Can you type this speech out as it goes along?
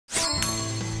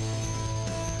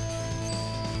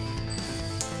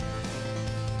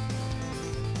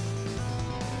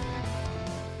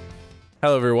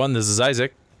Hello everyone, this is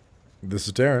Isaac. This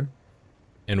is Tarren.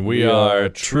 And we are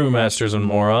True Masters and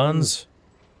Morons,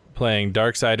 playing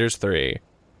Darksiders 3.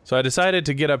 So I decided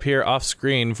to get up here off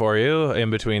screen for you,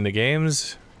 in between the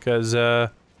games, because,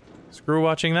 screw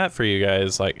watching that for you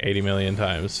guys like 80 million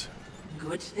times.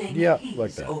 Good thing Yeah,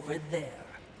 like that. over there.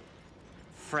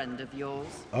 Friend of yours?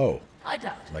 Oh, I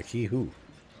doubt it. like he who?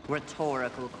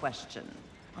 Rhetorical question.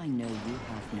 I know you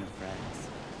have no friends.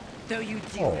 Though you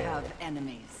do Oh. have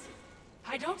enemies.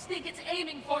 I don't think it's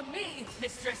aiming for me,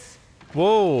 mistress.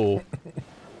 Whoa!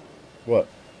 What?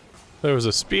 There was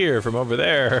a spear from over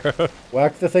there.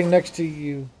 Whack the thing next to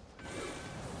you.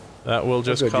 That will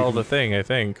just good, you call can- the thing, I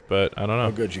think, but I don't know.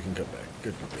 Oh, good, you can come back.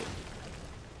 Good,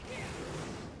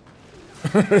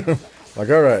 good, good. Like,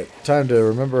 alright, time to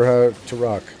remember how to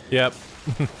rock. Yep.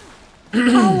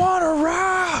 I wanna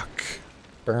rock!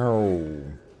 Bow.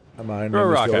 My name Throw a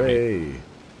is rock at me. Joey.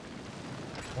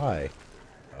 Why?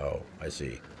 Oh, I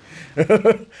see.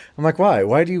 I'm like, why?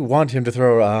 Why do you want him to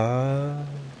throw,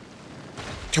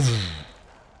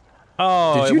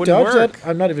 Oh, Did it you wouldn't dodge work. that?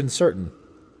 I'm not even certain.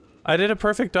 I did a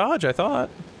perfect dodge, I thought.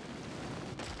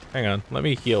 Hang on, let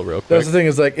me heal real quick. That's the thing,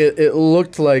 is like, it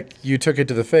looked like you took it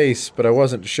to the face, but I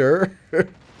wasn't sure.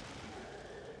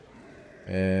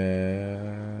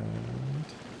 And...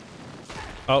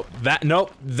 Oh,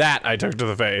 nope, that I took to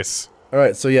the face.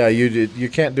 Alright, so yeah, you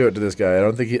can't do it to this guy. I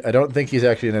don't think he's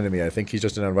actually an enemy. I think he's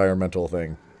just an environmental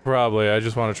thing. Probably, I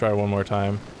just want to try one more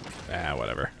time. Ah,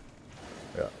 whatever.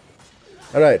 Yeah.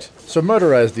 Alright, so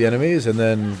murderize the enemies and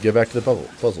then get back to the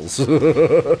puzzles.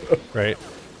 Right.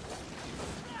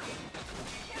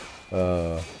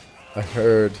 I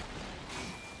heard...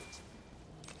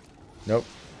 Nope.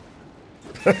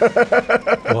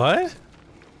 What?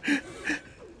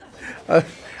 I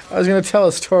was gonna tell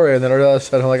a story and then I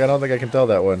realized, I'm like, I don't think I can tell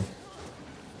that one.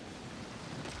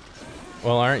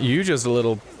 Well, aren't you just a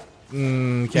little...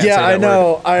 can't Yeah, say that I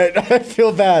know. word. I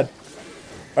feel bad.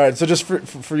 Alright, so just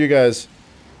for you guys,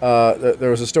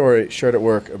 there was a story shared at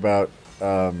work about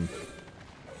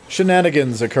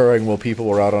shenanigans occurring while people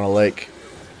were out on a lake.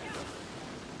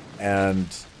 And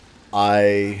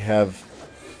I have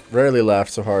rarely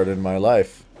laughed so hard in my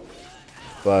life.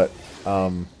 But,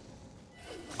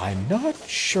 I'm not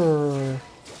sure...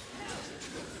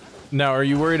 Now, are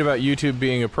you worried about YouTube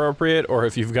being appropriate, or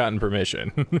if you've gotten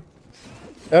permission?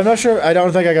 I'm not sure. I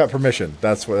don't think I got permission.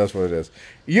 That's what it is.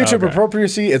 YouTube Okay.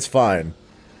 appropriacy, it's fine.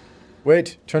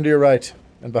 Wait, turn to your right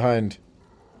and behind.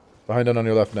 Behind and on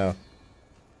your left now.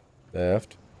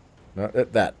 Left. No,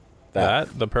 that.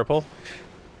 That? The purple?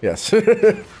 Yes.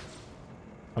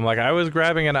 I'm like, I was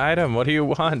grabbing an item, what do you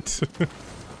want?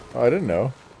 Oh, I didn't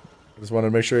know. I just wanted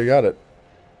to make sure you got it.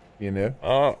 You know?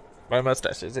 Oh, my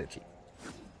mustache is itchy.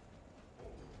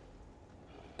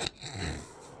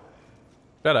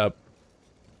 Shut up.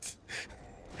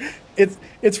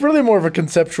 It's really more of a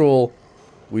conceptual.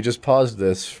 We just paused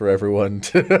this for everyone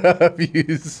to have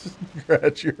you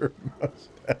scratch your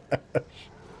mustache.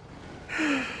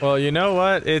 Well, you know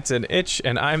what? It's an itch,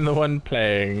 and I'm the one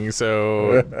playing,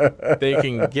 so they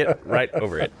can get right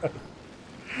over it.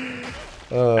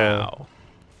 Ow.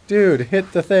 Dude,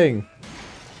 hit the thing.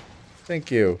 Thank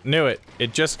you. Knew it.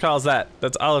 It just calls that.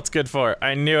 That's all it's good for.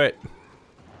 I knew it.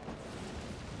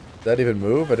 Did that even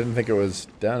move? I didn't think it was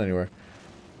down anywhere.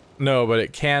 No, but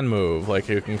it can move. Like,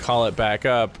 you can call it back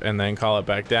up, and then call it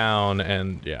back down,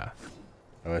 and yeah.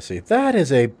 Oh, I see. That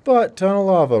is a butt ton of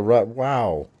lava.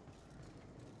 Wow.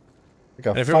 Like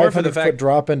a If it weren't for the 500-foot fact-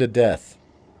 drop into death.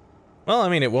 Well, I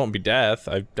mean, it won't be death.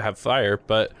 I have fire,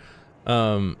 but,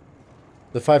 The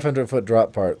 500-foot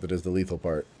drop part that is the lethal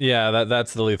part. yeah,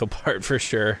 that's the lethal part for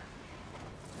sure.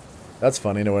 That's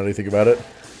funny, no one really think about it.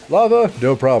 Lava,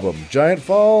 no problem. Giant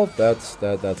fall, that's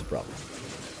a problem.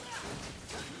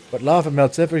 But lava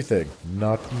melts everything.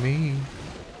 Not me.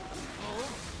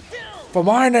 For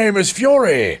my name is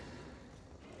Fury!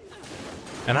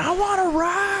 And I want to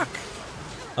rock!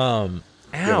 You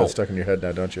have Ow. that stuck in your head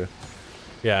now, don't you?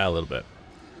 Yeah, a little bit.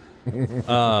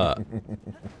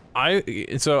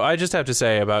 So I just have to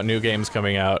say about new games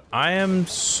coming out, I am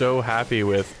so happy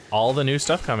with all the new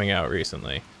stuff coming out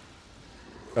recently.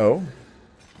 Oh?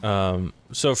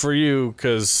 So for you,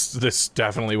 because this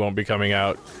definitely won't be coming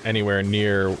out anywhere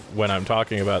near when I'm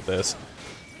talking about this,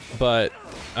 but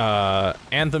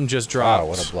Anthem just dropped. Wow,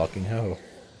 what a blocking hoe.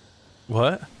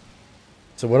 What?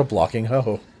 So what a blocking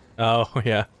hoe. Oh,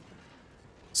 yeah.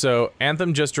 So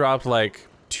Anthem just dropped like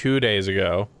 2 days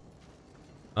ago.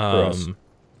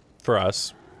 For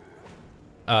us.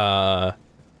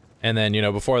 And then, you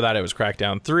know, before that it was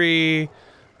Crackdown 3.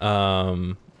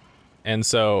 And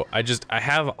so I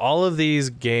have all of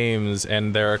these games,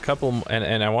 and there are a couple,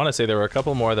 and I want to say there were a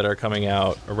couple more that are coming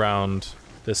out around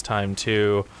this time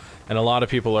too. And a lot of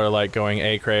people are like going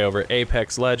A-cray over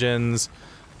Apex Legends.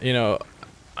 You know,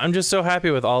 I'm just so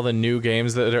happy with all the new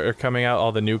games that are coming out,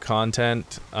 all the new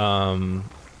content that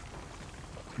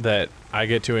I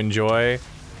get to enjoy.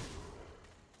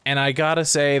 And I gotta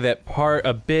say that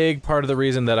a big part of the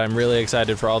reason that I'm really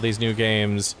excited for all these new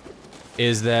games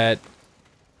is that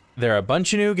there are a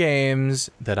bunch of new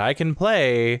games that I can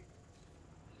play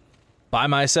by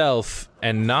myself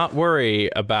and not worry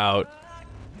about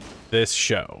this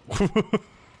show.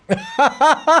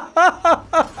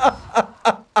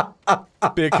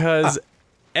 Because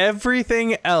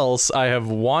everything else I have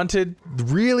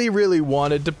really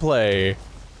wanted to play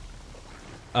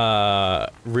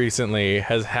recently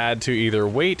has had to either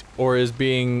wait or is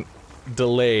being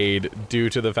delayed due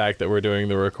to the fact that we're doing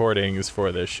the recordings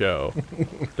for this show.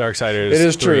 Darksiders 3. It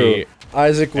is true.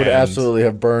 Isaac would absolutely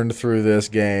have burned through this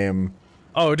game.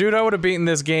 Oh, dude, I would have beaten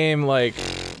this game like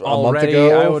already.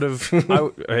 Month ago? I would have,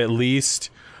 at least,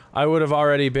 I would have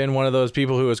already been one of those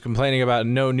people who was complaining about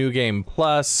no new game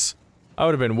plus. I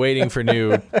would have been waiting for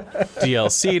new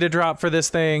DLC to drop for this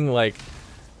thing. Like,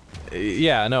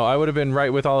 yeah, no, I would have been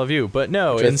right with all of you. But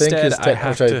no, instead,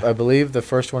 I believe the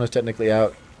first one is technically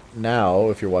out now,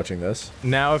 if you're watching this.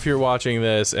 Now, if you're watching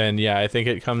this, and yeah, I think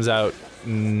it comes out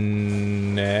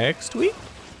next week.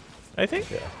 I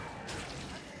think. Yeah.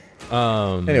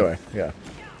 Anyway, yeah.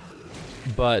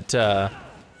 But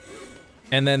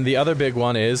and then the other big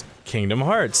one is Kingdom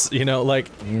Hearts. You know,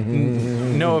 like,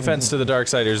 no offense to the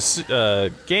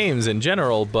Darksiders games in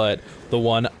general, but the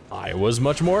one I was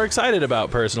much more excited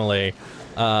about personally.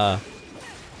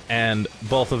 And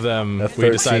both of them we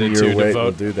decided to wait devote.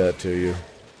 Will do that to you.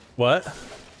 What?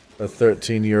 A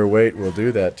 13-year wait will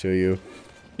do that to you.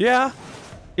 Yeah.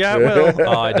 Yeah, it will.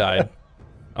 Oh, I died.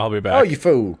 I'll be back. Oh, you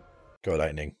fool. Go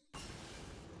lightning.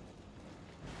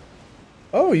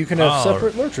 Oh, you can have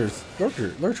separate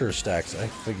lurcher stacks. I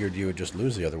figured you would just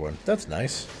lose the other one. That's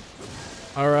nice.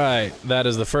 Alright, that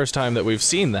is the first time that we've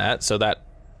seen that, so that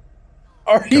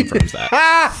confirms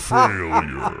that.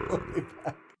 Failure.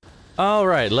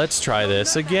 Alright, let's try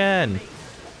this again.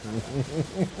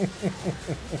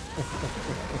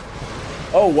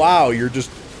 Oh wow, you're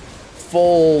just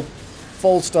full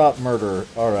stop murder.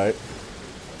 Alright.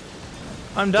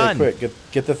 I'm done. Okay, quick,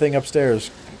 get the thing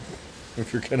upstairs.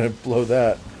 If you're gonna blow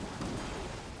that.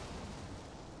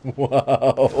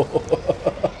 Wow.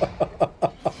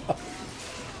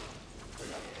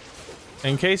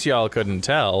 In case y'all couldn't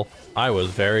tell, I was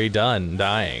very done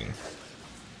dying.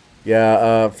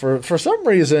 Yeah, for some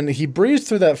reason, he breezed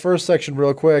through that first section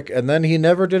real quick, and then he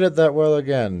never did it that well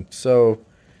again. So,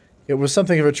 it was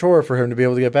something of a chore for him to be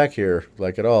able to get back here,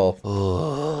 like at all.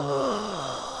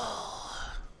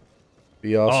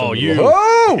 Be awesome. Oh, you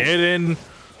hidden.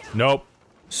 Nope.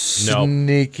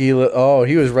 Sneaky. Oh,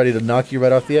 he was ready to knock you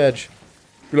right off the edge.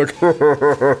 Be like,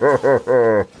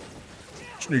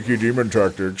 sneaky demon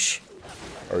tactics.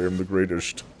 I am the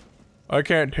greatest. I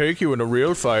can't take you in a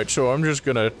real fight, so I'm just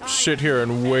gonna sit here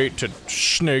and wait to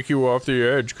snake you off the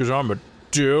edge, because I'm a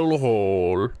dill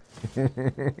hole.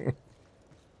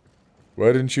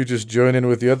 Why didn't you just join in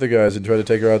with the other guys and try to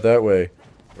take her out that way?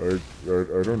 I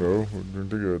don't know. I didn't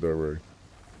think of it that way.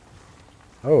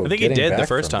 Oh, I think he did the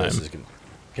first time.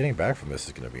 Getting back from this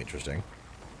is going to be interesting.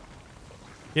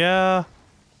 Yeah.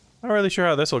 Not really sure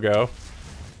how this will go.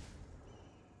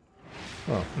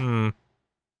 Oh.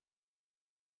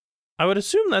 I would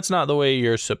assume that's not the way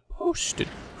you're supposed to.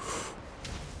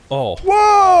 Oh.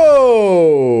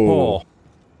 Whoa! Oh.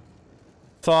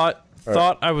 Thought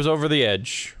I was over the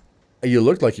edge. You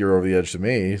looked like you were over the edge to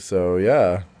me, so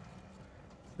yeah.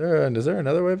 Is there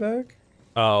another way back?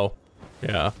 Oh.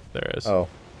 Yeah, there is. Oh.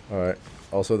 Alright.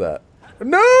 Also that.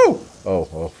 No!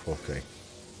 Oh, okay.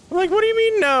 I'm like, what do you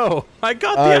mean no? I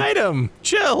got the item.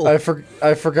 Chill. I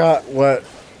forgot what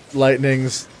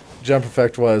Lightning's jump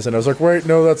effect was, and I was like, wait,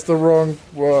 no, that's the wrong...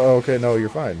 Well, okay, no, you're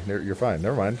fine. You're fine.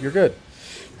 Never mind. You're good.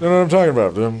 You know what I'm talking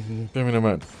about. Give me a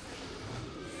minute.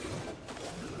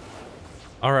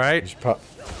 Alright.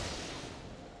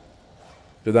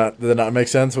 Did that not make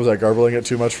sense? Was I garbling it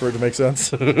too much for it to make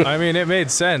sense? I mean, it made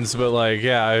sense, but like,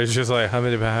 yeah, I was just like, how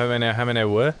many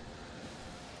what?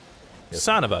 Yep.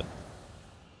 Son of a...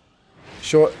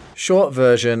 Short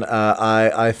version,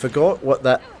 I forgot what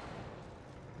that...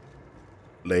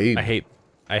 Lame.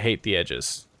 I hate the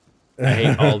edges. I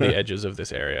hate all the edges of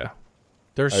this area.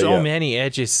 There's so many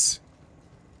edges.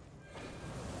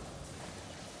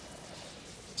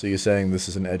 So you're saying this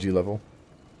is an edgy level?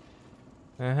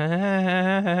 So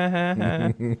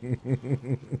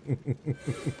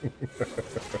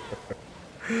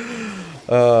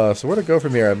where to go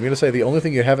from here? I'm gonna say the only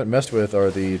thing you haven't messed with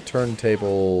are the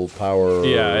turntable power.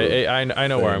 Yeah, I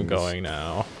know where I'm things. going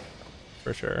now,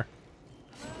 for sure.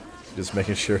 Just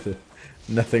making sure that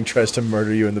nothing tries to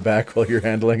murder you in the back while you're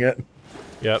handling it.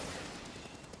 Yep.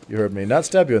 You heard me. Not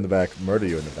stab you in the back, murder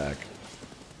you in the back.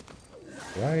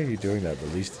 Why are you doing that the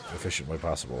least efficient way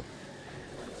possible?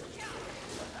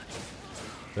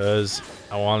 Because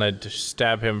I wanted to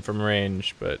stab him from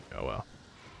range, but oh well.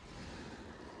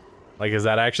 Like, is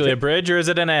that actually a bridge or is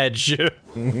it an edge?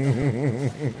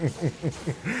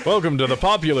 Welcome to the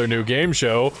popular new game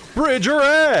show, Bridge or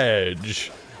Edge.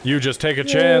 You just take a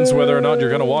chance whether or not you're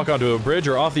gonna walk onto a bridge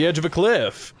or off the edge of a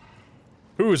cliff.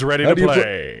 Who's ready to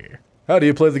play? How do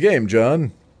you play the game,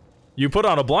 John? You put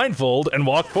on a blindfold and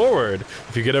walk forward.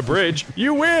 If you get a bridge,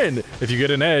 you win. If you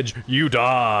get an edge, you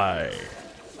die.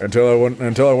 And tell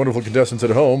our wonderful contestants at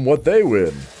home what they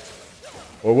win.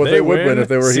 Or what they would win if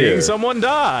they were seeing here. someone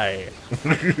die.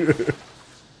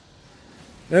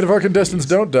 And if our contestants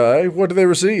don't die, what do they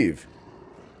receive?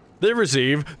 They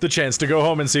receive the chance to go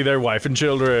home and see their wife and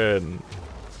children.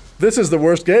 This is the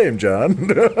worst game, John.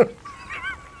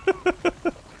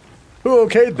 Who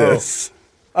okayed this?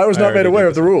 I was not made aware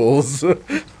of the rules.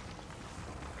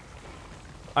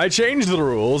 I changed the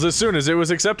rules as soon as it was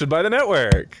accepted by the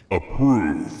network.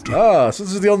 Approved. Ah, so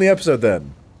this is the only episode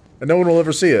then. And no one will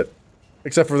ever see it.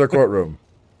 Except for their courtroom.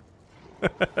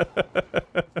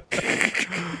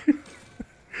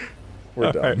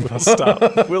 We're done. Alright, we'll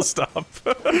stop. We'll stop.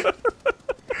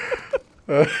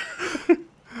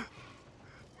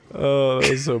 Oh,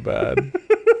 that was so bad.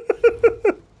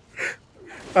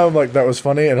 I'm like, that was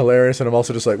funny and hilarious, and I'm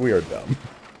also just like, we are dumb.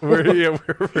 We're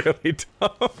really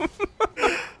dumb.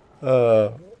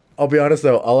 I'll be honest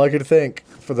though, all I could think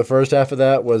for the first half of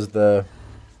that was the...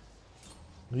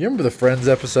 You remember the Friends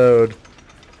episode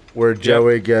where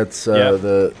Joey gets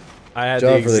the I had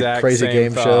job the for the exact crazy same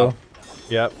game thought. show?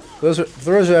 Yep. For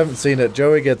those who haven't seen it,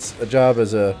 Joey gets a job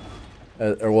as he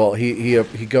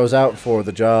goes out for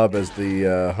the job as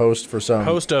the host for some...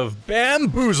 Host of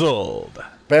Bamboozled.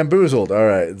 Bamboozled,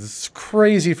 alright. This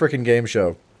crazy freaking game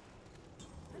show.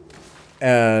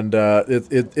 And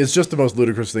it's just the most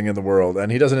ludicrous thing in the world. And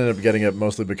he doesn't end up getting it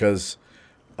mostly because...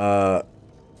 Actually,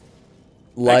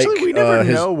 we never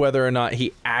know whether or not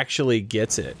he actually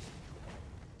gets it.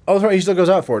 Oh, that's right, he still goes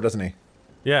out for it, doesn't he?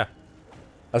 Yeah.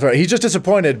 That's right, he's just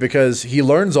disappointed because he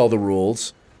learns all the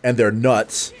rules, and they're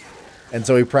nuts. And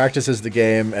so he practices the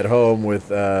game at home with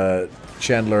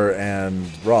Chandler and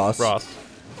Ross.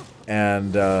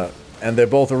 And they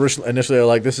both initially are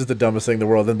like, this is the dumbest thing in the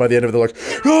world. Then by the end of it, they're like,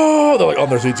 oh! They're like on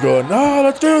their seats going, oh,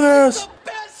 let's do this! The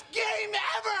best game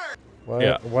ever!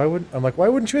 Why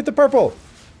wouldn't you hit the purple?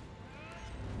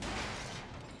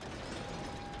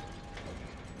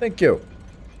 Thank you.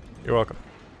 You're welcome.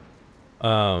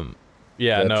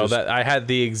 Yeah, I had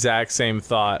the exact same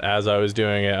thought as I was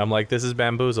doing it. I'm like, this is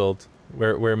bamboozled.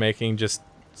 We're making just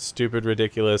stupid,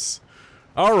 ridiculous.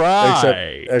 All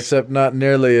right. Except not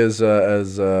nearly as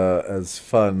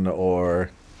fun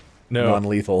or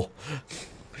non-lethal.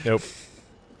 Nope.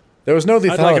 There was no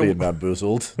lethality in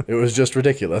Bamboozled. It was just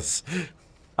ridiculous.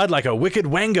 I'd like a Wicked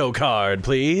Wango card,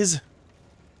 please.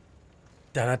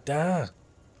 Da da da.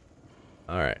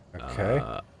 All right.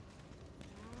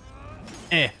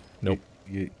 Okay. Nope.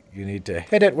 You need to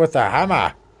hit it with a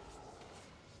hammer.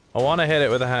 I want to hit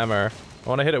it with a hammer. I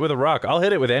want to hit it with a rock. I'll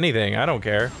hit it with anything. I don't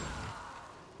care.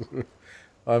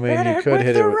 I mean, you could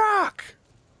hit it with a rock.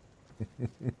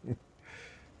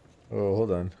 Oh,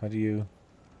 hold on. How do you?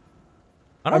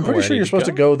 I'm pretty sure you're supposed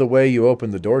to go the way you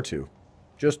open the door to.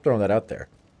 Just throwing that out there.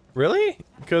 Really?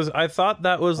 Because I thought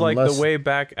that was like the way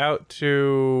back out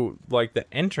to like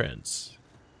the entrance.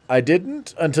 I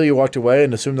didn't until you walked away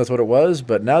and assumed that's what it was,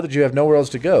 but now that you have nowhere else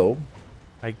to go,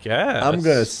 I guess I'm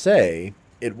gonna say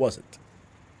it wasn't.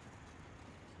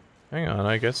 Hang on,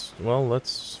 I guess. Well,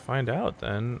 let's find out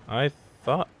then. I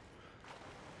thought.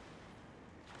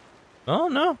 Oh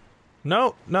no,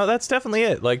 no, that's definitely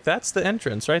it. Like that's the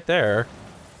entrance right there.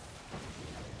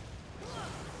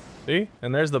 See,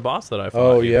 and there's the boss that I fought.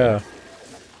 Oh yeah.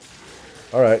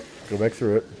 All right, go back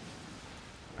through it.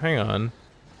 Hang on.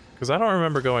 Because I don't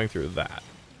remember going through that.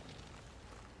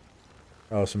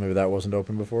 Oh, so maybe that wasn't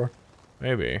open before?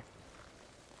 Maybe.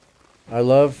 I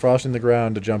love frosting the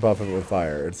ground to jump off of it with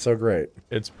fire. It's so great.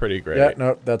 It's pretty great. Yeah,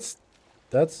 no, that's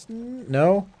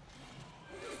no.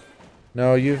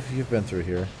 No, you've been through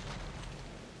here.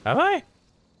 Have I?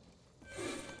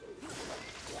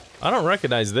 I don't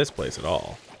recognize this place at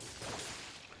all.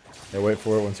 Yeah, wait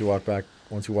for it once you walk back.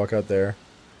 Once you walk out there.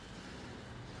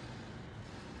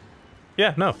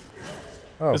 Yeah, no.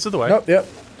 Oh. This is the way. Nope, yep.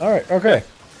 Alright, okay.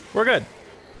 We're good.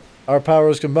 Our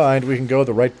powers combined, we can go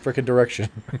the right frickin' direction.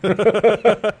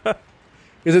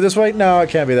 Is it this way? No, it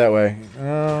can't be that way.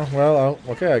 Oh, well,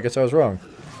 okay, I guess I was wrong.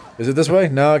 Is it this way?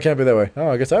 No, it can't be that way. Oh,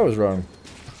 I guess I was wrong.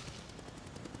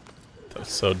 That was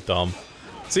so dumb.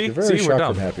 See? You're very See, we're shocked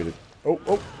dumb. and happy to...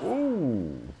 Oh.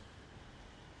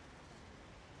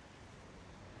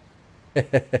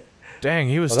 Dang,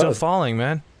 he was still falling,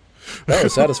 man. That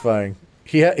was satisfying.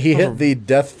 He hit the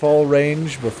death fall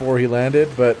range before he landed,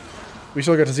 but we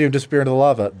still got to see him disappear into the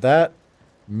lava. That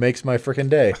makes my frickin'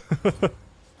 day.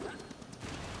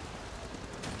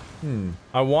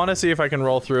 I want to see if I can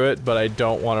roll through it, but I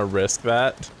don't want to risk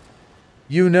that.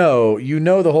 You know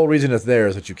the whole reason it's there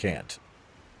is that you can't.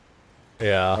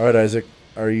 Yeah. Alright, Isaac.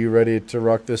 Are you ready to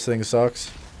rock this thing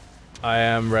socks? I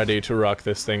am ready to rock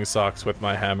this thing's socks with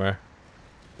my hammer.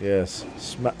 Yes.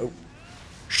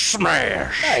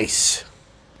 Smash! Nice.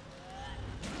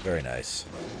 Very nice.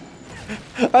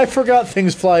 I forgot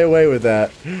things fly away with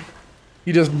that.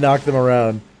 You just knock them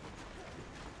around.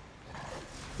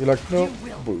 You're like, no.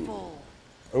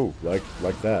 Oh, like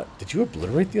that. Did you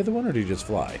obliterate the other one, or did you just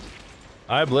fly?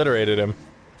 I obliterated him.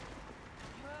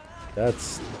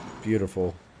 That's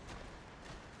beautiful.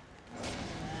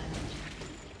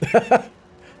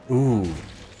 Ooh.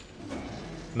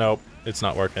 Nope, it's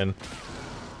not working.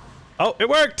 Oh, it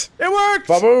worked! It worked!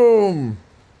 Ba-boom!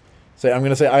 So I'm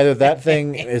gonna say either that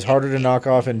thing is harder to knock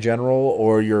off in general,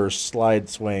 or your slide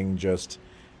swing just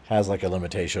has like a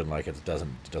limitation, like it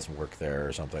doesn't work there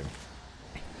or something.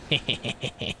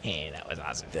 That was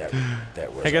awesome.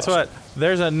 That was Hey, guess awesome. what?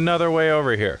 There's another way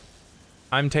over here.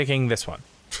 I'm taking this one.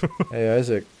 Hey,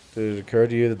 Isaac, did it occur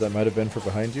to you that that might have been for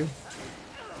behind you?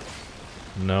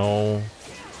 No.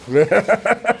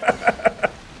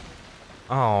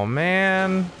 Oh,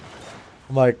 man.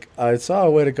 I'm like, I saw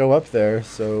a way to go up there,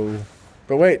 so...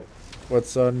 But wait,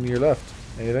 what's on your left?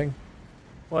 Anything?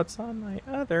 What's on my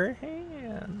other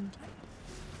hand?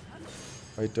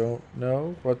 I don't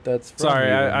know what that's from. Sorry,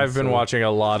 even, I've been so- watching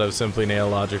a lot of Simply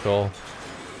Nailogical.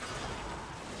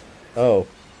 Oh.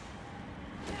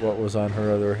 What was on her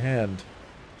other hand?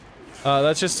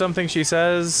 That's just something she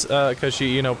says, because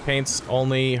she, you know, paints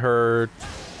only her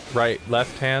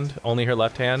left hand,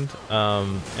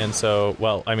 and so,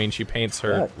 well, I mean, she paints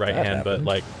her right hand, happened. but,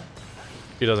 like,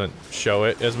 she doesn't show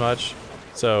it as much,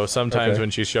 so sometimes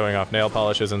when she's showing off nail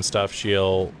polishes and stuff,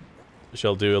 she'll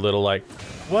do a little, like,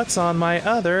 what's on my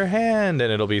other hand,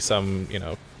 and it'll be some, you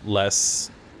know,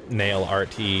 less nail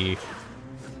arty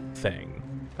thing,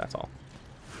 that's all.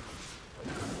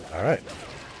 Alright.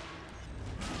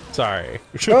 Sorry.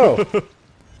 Oh!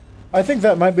 I think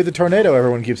that might be the tornado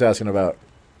everyone keeps asking about.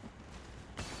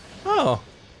 Oh,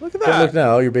 look at Don't look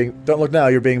that. now,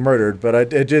 you're being murdered, but I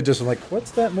did just, I'm like,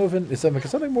 what's that moving? Is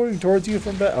something moving towards you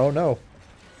from that? Oh no.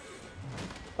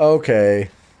 Okay.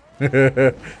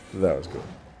 That was cool.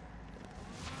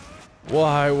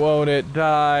 Why won't it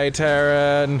die,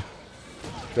 Tarren?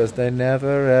 Because they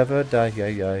never ever die,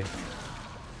 yay.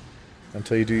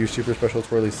 Until you do your super special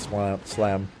twirly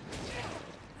slam.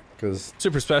 Because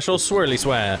Super special swirly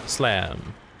swam.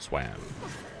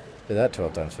 did that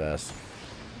 12 times fast.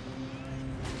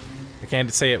 I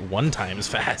can't say it one time as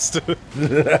fast. Okay,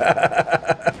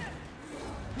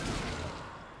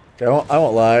 I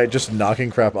won't lie, just knocking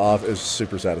crap off is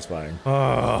super satisfying.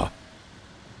 Oh.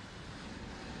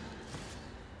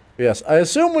 Yes, I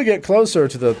assume we get closer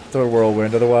to the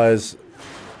whirlwind, otherwise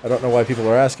I don't know why people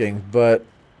are asking, but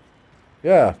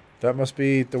yeah, that must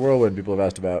be the whirlwind people have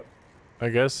asked about. I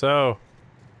guess so.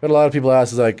 But a lot of people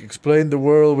ask, like, explain the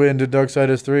whirlwind in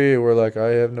Darksiders 3. We're like, I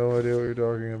have no idea what you're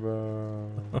talking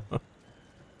about.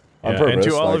 On Yeah, purpose, and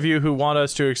to all like- of you who want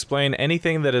us to explain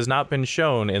anything that has not been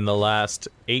shown in the last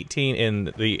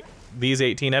 18 these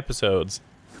 18 episodes,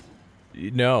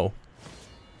 no.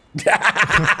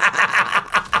 I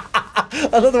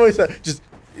love the way he said, just,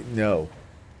 no.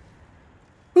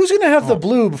 Who's gonna have the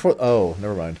blue before, oh,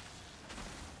 never mind.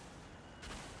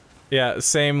 Yeah,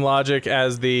 same logic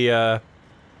as the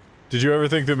did you ever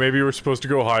think that maybe you were supposed to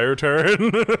go higher,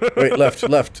 Tarren? Wait,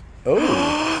 left.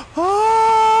 Oh.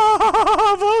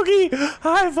 Oh, Vogie!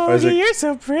 Hi, Vogie, Isaac. you're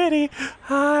so pretty.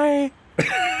 Hi.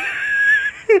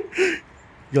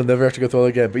 You'll never have to go through it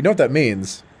again, but you know what that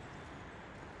means?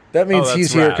 That means that's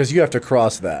he's here rad. because you have to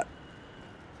cross that.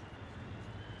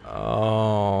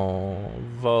 Oh,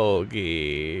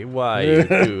 Vogie, why you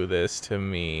do this to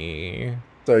me?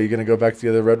 So, are you gonna go back to the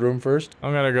other red room first?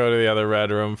 I'm gonna go to the other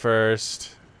red room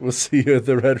first. We'll see you at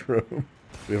the red room.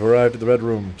 We've arrived at the red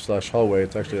room / hallway.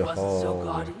 It's actually It a wasn't so hall.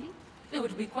 gaudy. It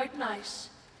would be quite nice.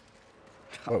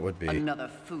 What would be? Another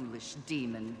foolish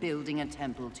demon building a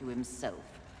temple to himself.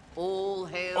 All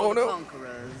hail Oh, no.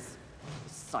 conquerors.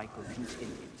 The cycle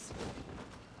continues.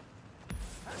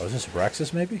 Oh, is this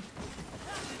Abraxas, maybe?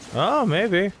 Oh,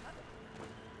 maybe.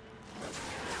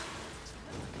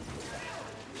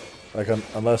 Like,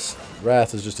 unless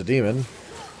Wrath is just a demon.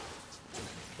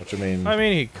 Which, I mean...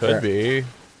 He could be.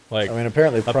 Like, I mean,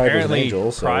 apparently Pride was an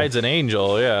angel, so... Pride's an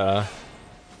angel, yeah.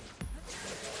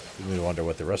 You need to wonder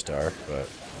what the rest are, but...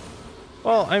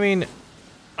 Well, I mean,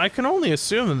 I can only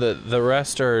assume that the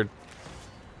rest are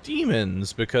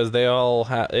demons, because they all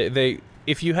have...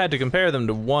 If you had to compare them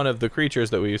to one of the creatures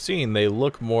that we've seen, they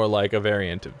look more like a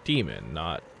variant of demon,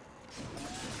 not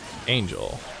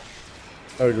angel.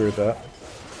 I would agree with that.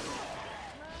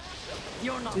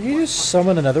 You're not Did you just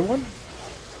summon another one?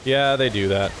 Yeah, they do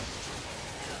that.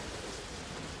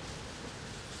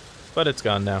 But it's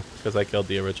gone now, because I killed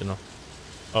the original.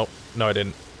 Oh, no I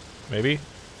didn't. Maybe?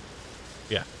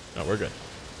 Yeah, no, we're good.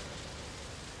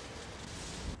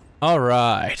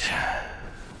 Alright.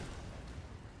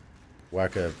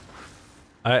 Whack a...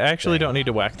 I actually don't need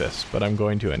to whack this, but I'm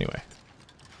going to anyway.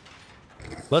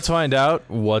 Let's find out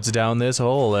what's down this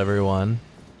hole, everyone.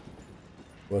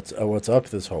 What's up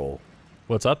this hole?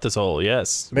 What's up this hole,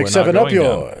 yes. Make We're not 7 up going down.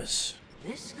 yours.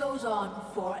 This goes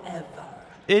on forever.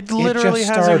 It literally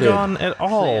just hasn't started. gone at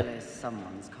all. Clearly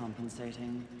someone's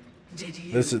compensating. Did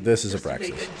you? This is just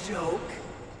Abraxas. make a joke?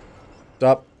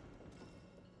 Stop.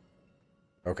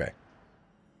 Okay.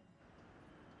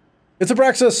 It's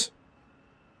Abraxas!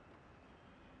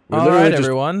 We literally Alright, just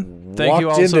everyone. Thank you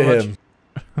walked all so into much. him.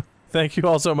 Thank you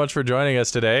all so much for joining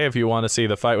us today. If you want to see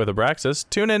the fight with Abraxas,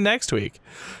 tune in next week.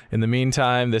 In the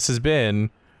meantime, this has been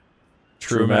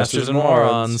True Masters and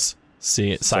Morons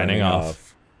signing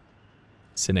off.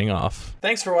 Signing off.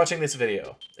 Thanks for watching this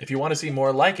video. If you want to see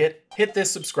more like it, hit this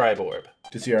subscribe orb.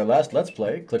 To see our last Let's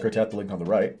Play, click or tap the link on the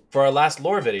right. For our last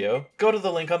lore video, go to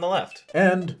the link on the left.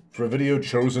 And for a video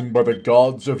chosen by the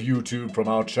gods of YouTube from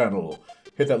our channel,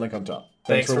 hit that link on top.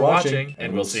 Thanks for watching,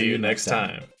 and we'll see you next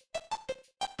time.